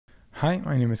Hi,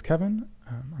 my name is Kevin.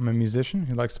 I'm a musician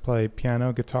who likes to play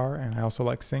piano, guitar, and I also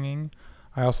like singing.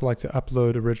 I also like to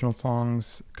upload original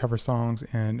songs, cover songs,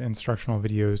 and instructional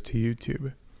videos to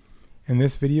YouTube. In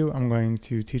this video, I'm going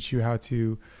to teach you how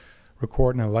to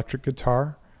record an electric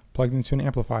guitar plugged into an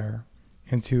amplifier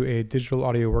into a digital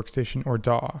audio workstation or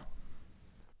DAW.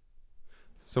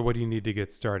 So what do you need to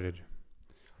get started?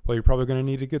 Well, you're probably going to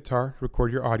need a guitar to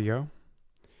record your audio,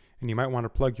 and you might want to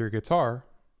plug your guitar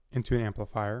into an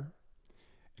amplifier.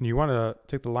 And you want to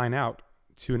take the line out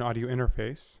to an audio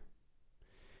interface,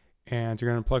 and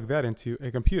you're going to plug that into a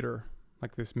computer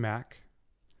like this Mac.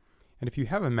 And if you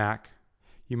have a Mac,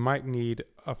 you might need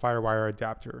a FireWire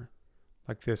adapter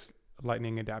like this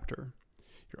lightning adapter.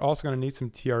 You're also going to need some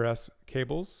TRS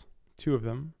cables, 2 of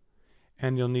them,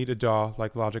 and you'll need a DAW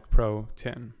like Logic Pro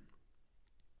 10.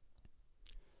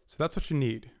 So that's what you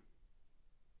need.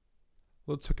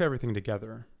 Let's hook everything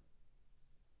together.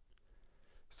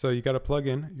 So you got to plug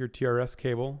in your TRS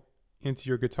cable into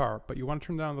your guitar, but you want to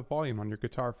turn down the volume on your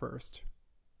guitar first.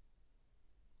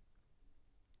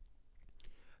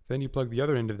 Then you plug the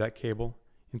other end of that cable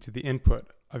into the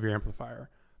input of your amplifier,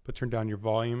 but turn down your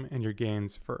volume and your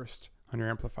gains first on your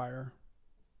amplifier.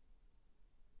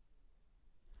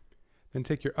 Then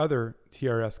take your other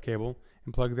TRS cable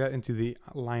and plug that into the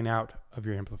line out of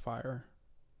your amplifier.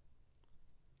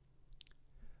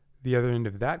 The other end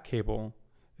of that cable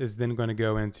is then going to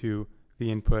go into the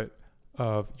input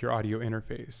of your audio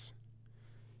interface.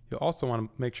 You'll also want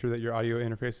to make sure that your audio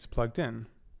interface is plugged in.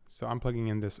 So I'm plugging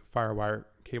in this FireWire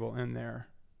cable in there.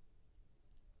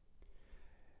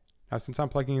 Now, since I'm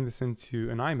plugging this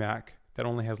into an iMac that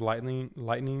only has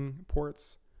lightning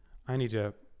ports, I need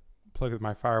to plug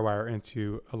my FireWire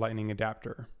into a lightning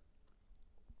adapter.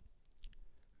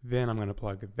 Then I'm going to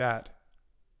plug that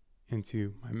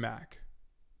into my Mac.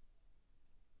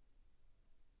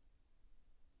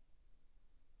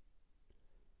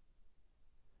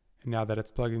 And now that it's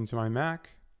plugged into my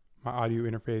Mac, my audio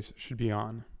interface should be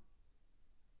on.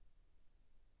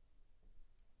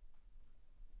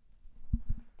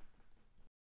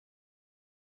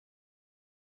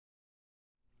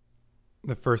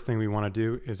 The first thing we want to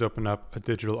do is open up a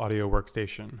digital audio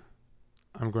workstation.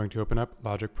 I'm going to open up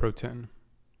Logic Pro 10.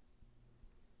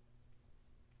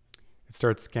 It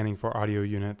starts scanning for audio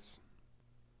units.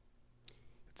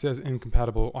 It says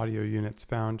incompatible audio units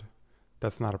found.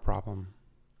 That's not a problem.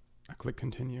 I click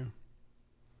continue.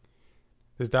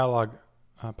 This dialog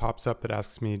pops up that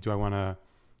asks me, do I want to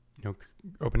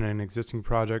open an existing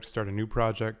project, start a new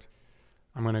project?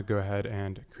 I'm going to go ahead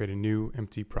and create a new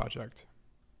empty project.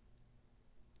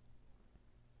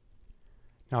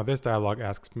 Now this dialog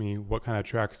asks me what kind of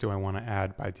tracks do I want to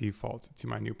add by default to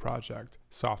my new project,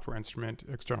 software instrument,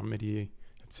 external MIDI,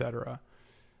 etc.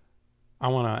 I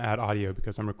want to add audio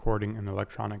because I'm recording an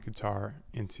electronic guitar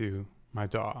into my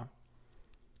DAW.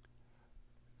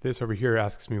 This over here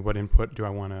asks me what input do I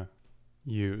want to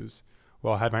use.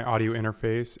 Well, I had my audio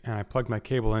interface and I plugged my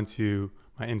cable into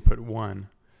my input 1.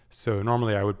 So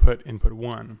normally I would put input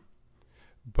 1,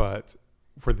 but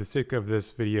for the sake of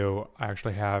this video, I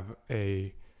actually have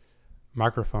a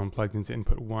microphone plugged into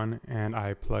input 1 and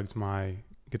I plugged my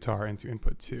guitar into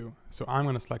input 2. So I'm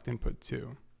going to select input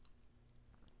 2.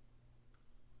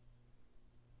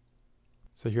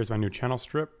 So here's my new channel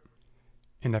strip.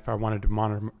 And if I wanted to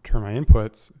monitor my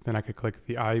inputs, then I could click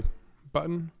the I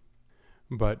button.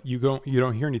 But you don't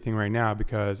hear anything right now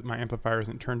because my amplifier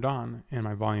isn't turned on and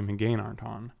my volume and gain aren't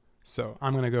on. So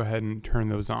I'm going to go ahead and turn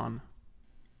those on.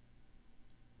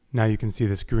 Now you can see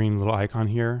this green little icon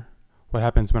here. What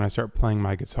happens when I start playing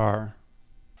my guitar?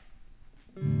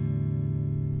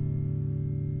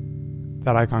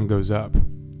 That icon goes up.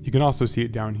 You can also see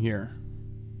it down here.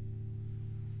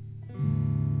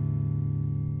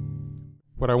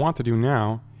 What I want to do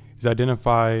now is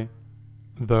identify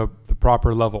the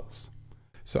proper levels.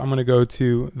 So I'm going to go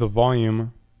to the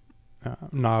volume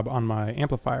knob on my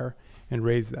amplifier and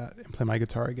raise that and play my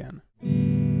guitar again.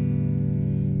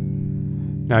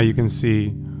 Now you can see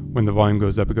when the volume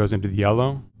goes up, it goes into the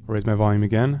yellow. I'll raise my volume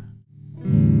again.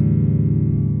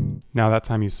 Now that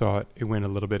time you saw it, it went a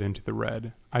little bit into the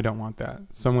red. I don't want that,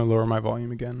 so I'm going to lower my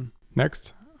volume again.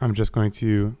 Next, I'm just going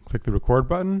to click the record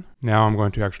button. Now I'm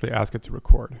going to actually ask it to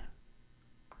record.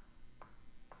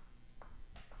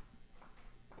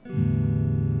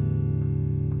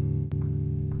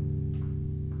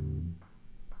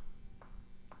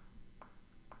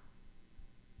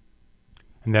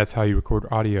 And that's how you record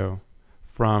audio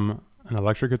from an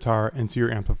electric guitar into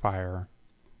your amplifier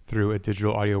through a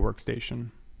digital audio workstation.